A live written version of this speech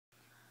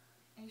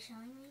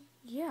showing me?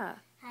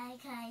 Yeah. Hi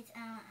guys,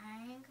 I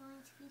am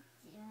going to be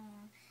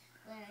doing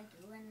what I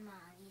do when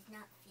Molly's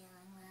not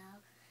feeling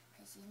well,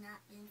 because she's not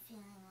been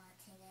feeling well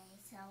today,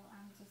 so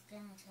I'm just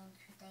going to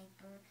change her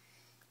diaper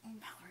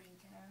and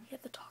feed her. You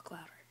have to talk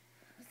louder.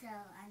 So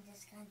I'm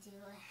just going to do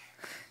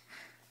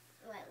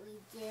what we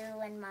do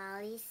when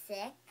Molly's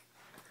sick,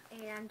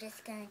 and I'm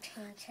just going to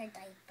change her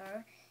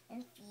diaper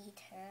and feed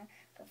her,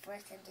 but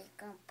first I'm just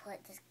going to put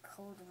this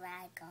cold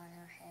rag on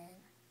her head.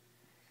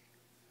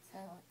 So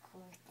it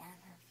cools down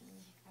her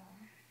fever.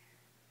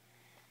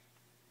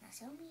 Now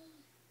show me.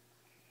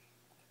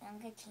 I'm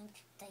going to change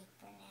the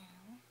diaper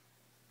now.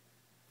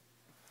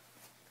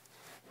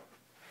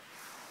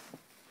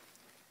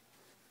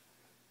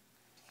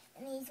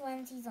 And these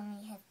onesies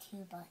only have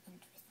 2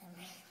 buttons for some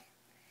reason.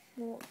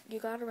 Well, you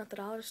got them at the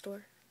dollar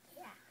store.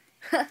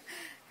 Yeah.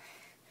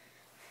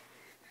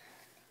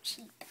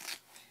 Cheap.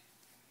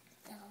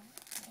 So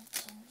I'm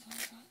changing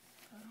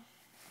diaper.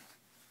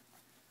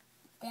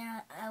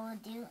 Then I will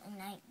do a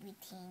night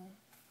routine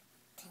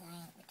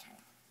tonight with her.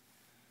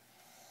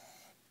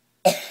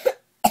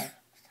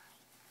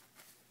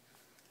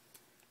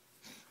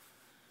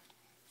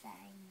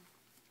 Sorry.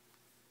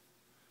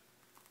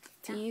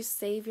 Do you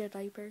save your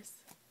diapers?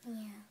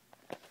 Yeah.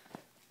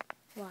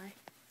 Why?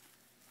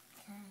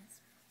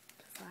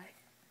 Because Why?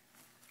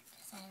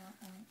 I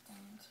don't want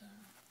them to.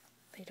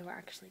 They don't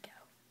actually go.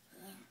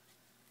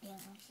 Yeah. Yeah,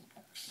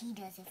 she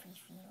does if we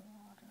feed her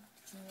water.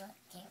 See what?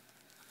 There.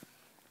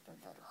 The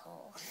little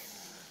hole.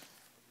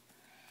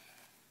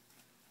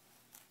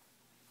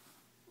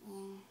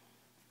 Yeah.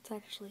 It's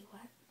actually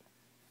wet.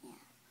 Yeah.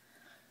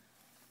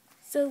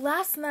 So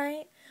last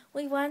night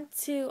we went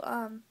to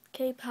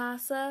Cape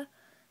Pasa.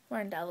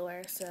 We're in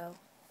Delaware, so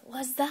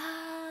what's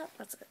that?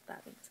 That's what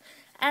that means.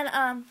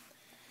 And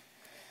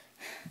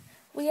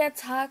we had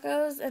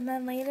tacos, and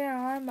then later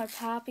on, my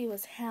papi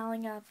was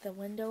howling out the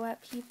window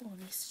at people,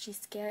 and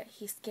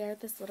he scared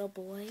this little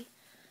boy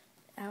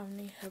out on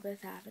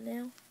Rehoboth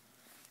Avenue.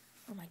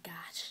 Oh my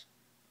gosh!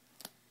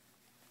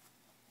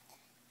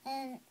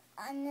 And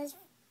on this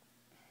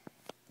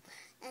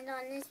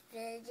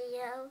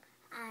video,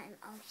 I'm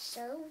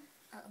also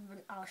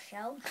gonna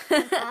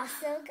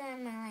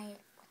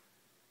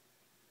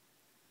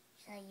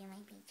show you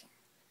my pizza.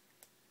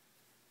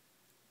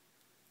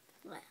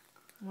 What?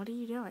 What are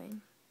you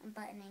doing? I'm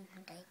buttoning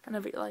her diaper. I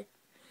never like.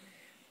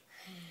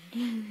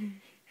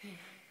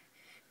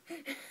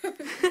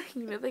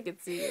 You know they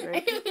could see you,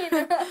 right?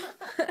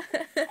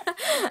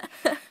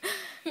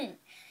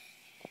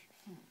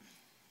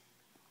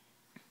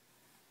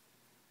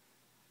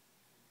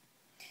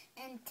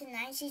 And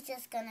tonight she's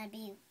just gonna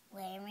be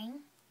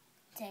wearing,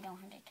 so I don't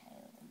have to tie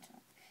her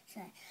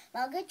tonight. But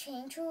I'll go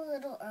change her a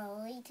little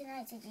early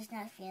tonight, so she's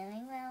not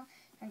feeling well.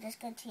 I'm just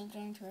gonna change her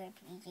into her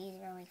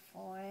PJs around like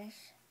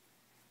 4ish.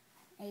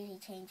 I usually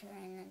change her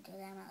and then do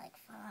them at like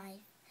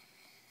 5.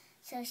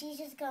 So she's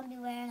just gonna be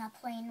wearing a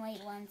plain white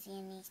onesie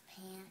and these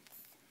pants.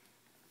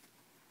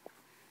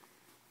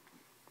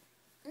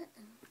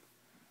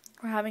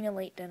 We're having a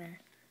late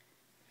dinner.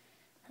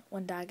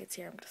 When Dad gets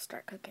here, I'm gonna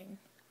start cooking.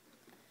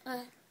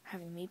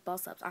 Having meatball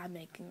subs. I'm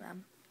making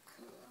them.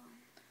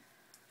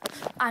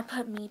 I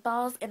put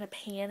meatballs in a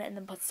pan and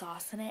then put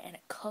sauce in it, and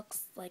it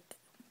cooks like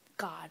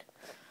God.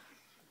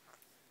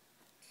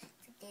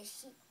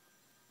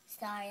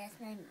 Sorry, that's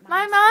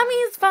My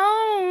mommy's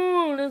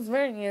phone is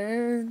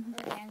ringing.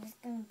 Okay, I'm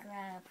just gonna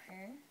grab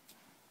her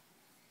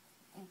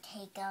and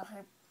take out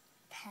her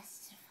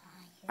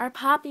pacifier. Our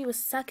papi was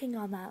sucking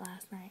on that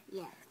last night.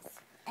 Yes.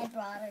 I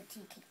brought her to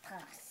Cape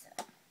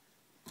Pasa.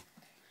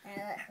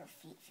 And I let her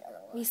feet feel the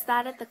water. We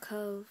sat at the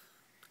cove,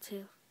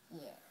 too.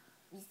 Yeah.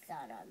 We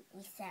sat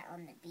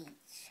on the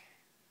beach.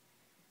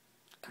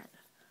 Kind of.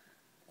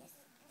 Yes,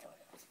 sort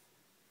of.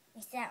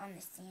 We sat on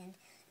the sand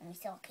and we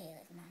saw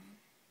Kayla's mom.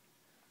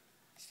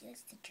 She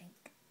likes to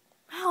drink.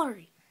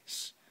 Mallory,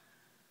 shh.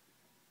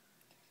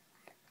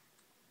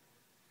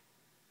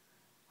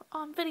 We're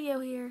on video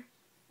here.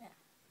 Yeah.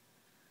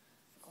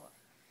 Cool.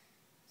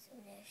 So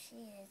there she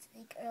is.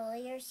 Like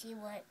earlier, she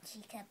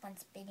kept on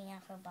spitting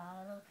out her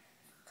bottle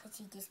because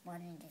she just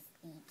wanted to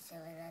sleep. So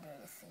I let her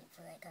to sleep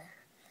for like an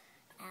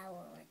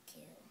hour or 2.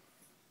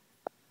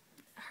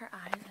 Her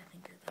eyes, I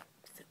think, are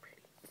so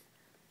pretty.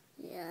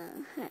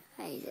 Yeah, her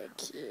eyes are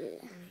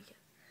cute.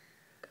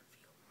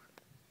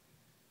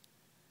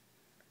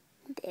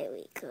 There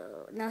we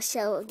go. Now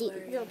so keep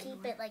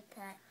it like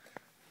that.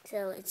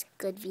 So it's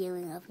good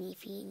viewing of me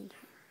feeding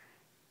her.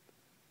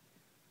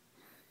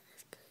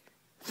 That's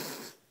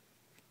good.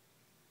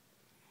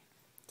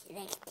 She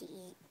likes to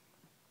eat.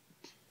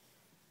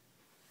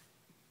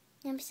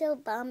 I'm so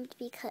bummed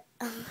because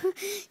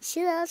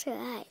she loves her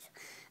eyes.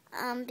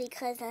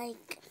 Because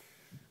like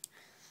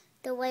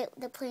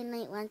the plain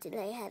white one that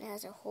I had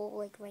has a hole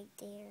like right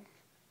there.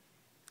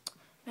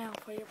 Now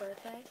for your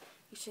birthday,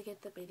 you should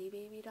get the Bitty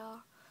Baby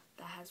doll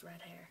that has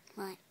red hair.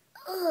 What?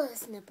 Oh,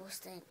 this nipple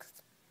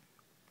stinks.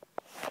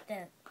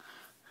 There.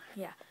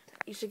 Yeah,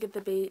 you should get the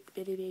Bitty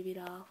Baby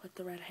doll with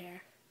the red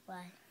hair.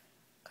 Why?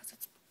 Because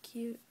it's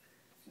cute.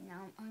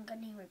 No, I'm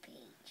gonna name her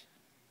Paige.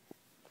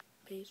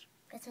 Paige?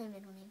 That's my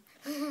middle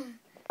name.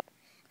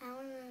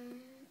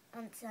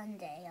 On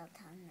Sunday, I'll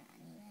tell him that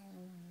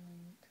anyway.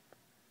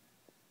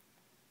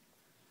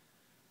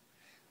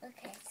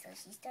 Okay, so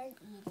she started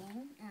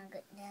eating. Now I'm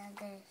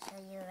going to show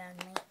you around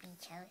my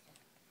beach house.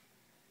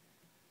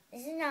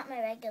 This is not my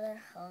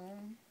regular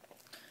home.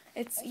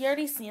 You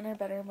already seen our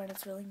bedroom, but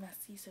it's really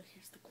messy, so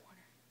here's the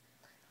corner.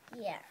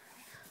 Yeah.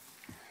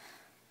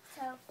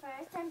 So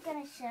first I'm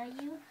going to show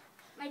you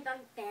my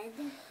bunk bed.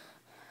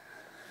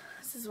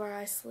 This is where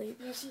I sleep.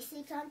 Yeah, she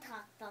sleeps on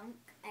top bunk.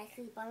 I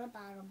sleep on the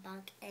bottom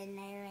bunk. And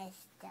there is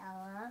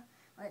Stella.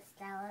 With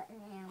Stella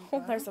and Amber.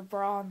 Oh, there's a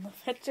bra in the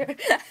picture. That's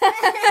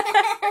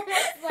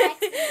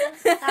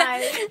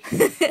sorry.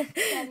 So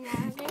now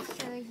I'm going to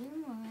show you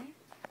more.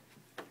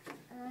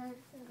 So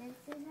this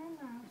is my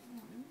mom's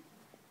room.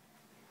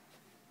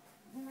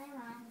 My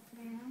mom's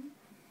room.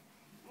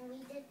 And we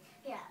did,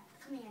 yeah,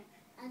 come here.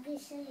 I'm going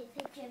to show you a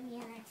picture of me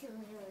and her too. We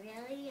were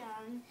really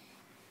young.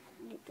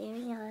 There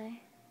we are.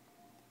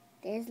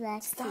 There's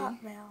Lexi.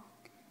 Stop, Mel.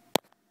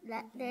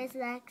 There's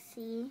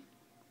Lexi.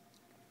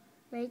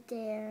 Right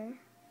there.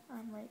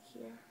 I'm right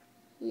here.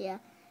 Yeah.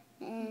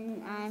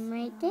 And I'm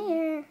right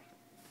there.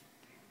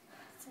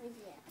 So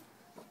yeah.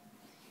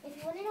 If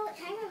you want to know what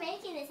time we're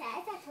making this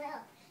at, it's at 12.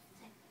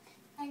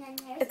 And then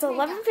there's It's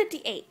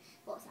 11:58.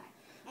 Oh, sorry.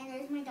 And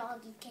there's my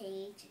doggy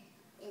cage.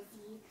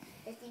 Izzy.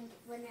 I think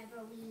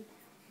whenever we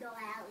go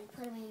out, we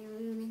put him in your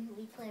room and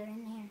we put her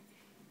in there.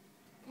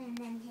 And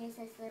then here's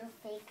this little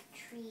fake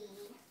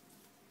tree.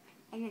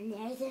 And then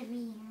there's a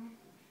mirror.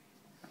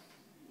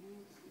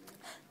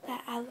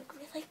 That I look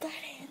really good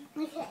in.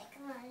 Okay,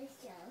 come on, let's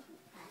show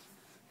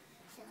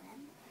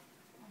them.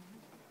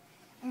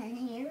 And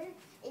here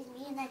is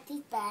me and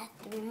Lexi's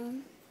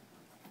bathroom.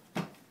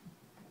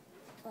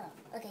 Well,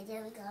 okay,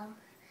 there we go.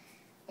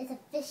 It's a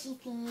fishy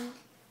theme.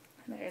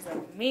 There's a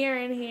mirror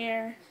in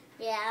here.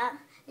 Yeah,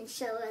 and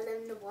show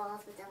them the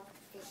walls with all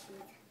the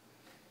fishies.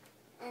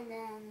 And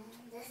then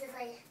this is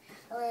like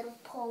a little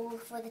pole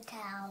for the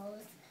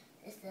towels.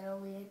 This little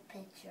weird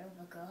picture of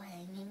a girl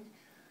hanging.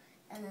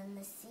 And then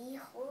the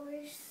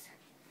seahorse.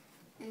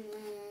 And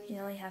then... You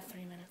only have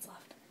 3 minutes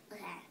left.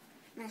 Okay,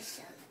 let's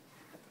show you.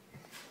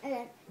 And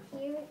then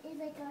here is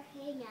like our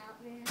hangout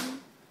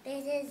room.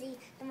 There's Izzy,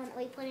 the one that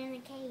we put in the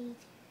cage.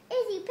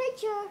 Izzy,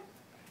 picture!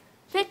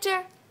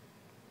 Picture!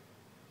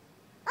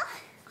 Ah.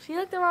 She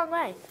looked the wrong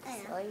way. I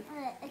know. Sorry.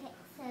 Okay,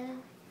 so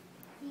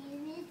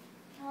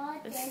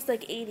This is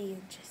like 80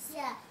 inches.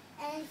 Yeah,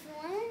 and if you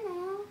want to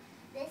know,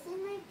 this is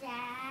my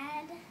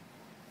dad.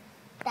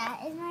 That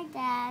is my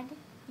dad.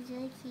 He's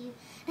really cute.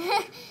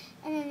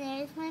 And then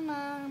there's my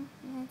mom.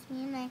 And that's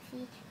me and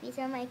Lexi. These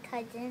are my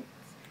cousins.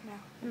 No.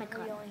 Oh my We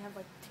God. only have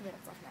like 2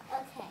 minutes left now.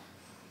 Okay.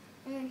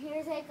 And then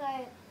here's like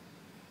our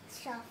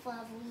shelf of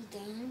Wii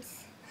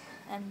games.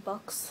 And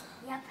books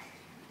Yep.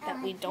 that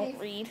And we don't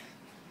here's- read.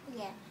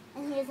 Yeah.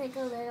 And here's like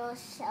a little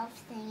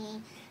shelf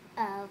thingy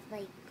of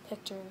like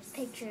Pictures.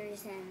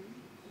 and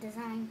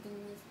design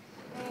thingies.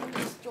 And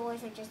these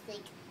drawers are just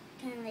like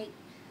kind of like,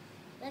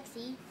 let's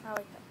see. I like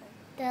that thing.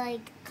 They're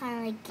like kind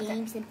of like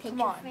games and come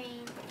picture on.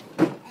 frames.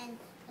 And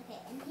okay,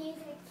 and here's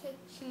our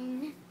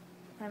kitchen.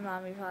 My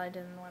mommy probably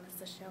didn't want us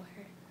to show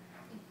her.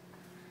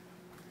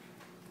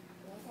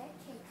 There's our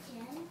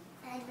kitchen.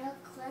 And real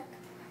quick,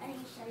 I need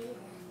to show you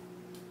this.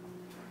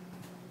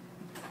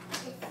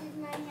 This is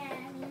my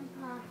nanny and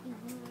poppy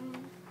room.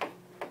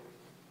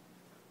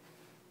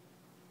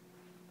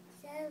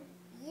 So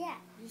yeah,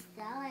 we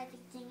saw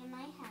everything in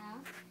my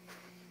house.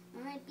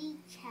 My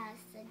beach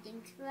house. So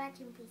thanks for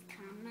watching. Please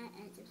comment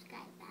and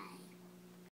subscribe. Bye.